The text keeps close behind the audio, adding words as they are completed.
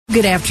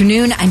Good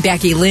afternoon. I'm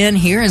Becky Lynn.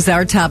 Here is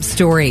our top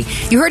story.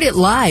 You heard it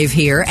live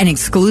here and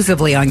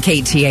exclusively on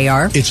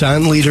KTAR. It's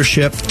on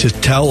leadership to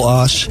tell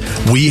us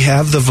we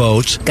have the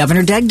votes.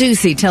 Governor Doug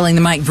Ducey telling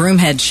the Mike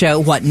Broomhead Show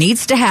what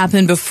needs to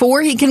happen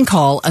before he can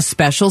call a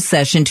special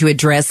session to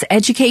address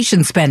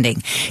education spending.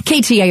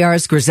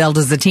 KTAR's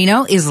Griselda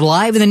Zatino is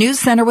live in the news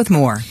center with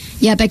more.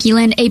 Yeah, Becky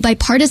Lynn, a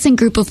bipartisan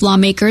group of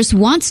lawmakers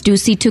wants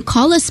Ducey to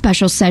call a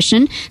special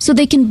session so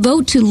they can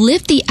vote to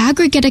lift the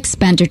aggregate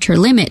expenditure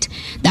limit.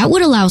 That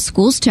would allow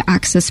schools to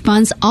access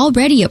funds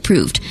already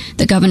approved.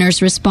 The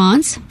governor's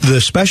response? The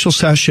special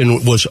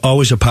session was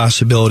always a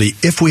possibility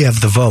if we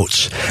have the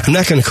votes. I'm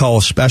not going to call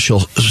a special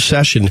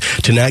session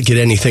to not get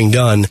anything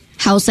done.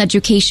 House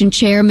Education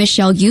Chair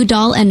Michelle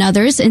Udall and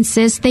others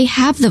insist they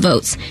have the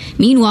votes.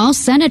 Meanwhile,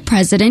 Senate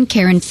President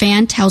Karen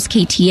Fann tells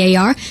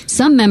KTAR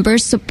some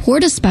members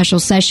support a special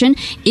session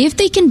if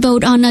they can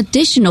vote on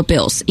additional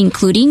bills,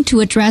 including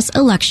to address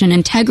election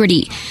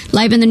integrity.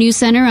 Live in the News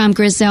Center, I'm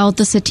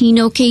Griselda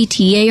Zatino,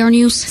 KTAR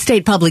News.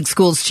 State Public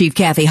Schools Chief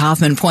Kathy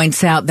Hoffman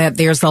points out that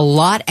there's a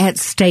lot at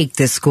stake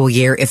this school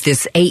year if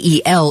this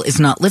AEL is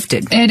not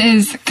lifted. It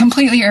is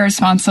completely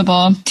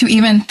irresponsible to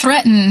even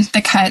threaten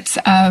the cuts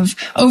of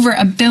over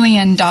 $1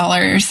 billion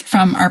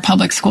from our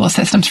public school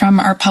systems, from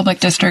our public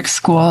district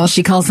schools.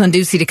 She calls on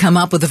Ducey to come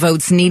up with the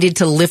votes needed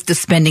to lift the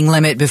spending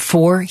limit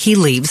before he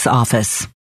leaves office.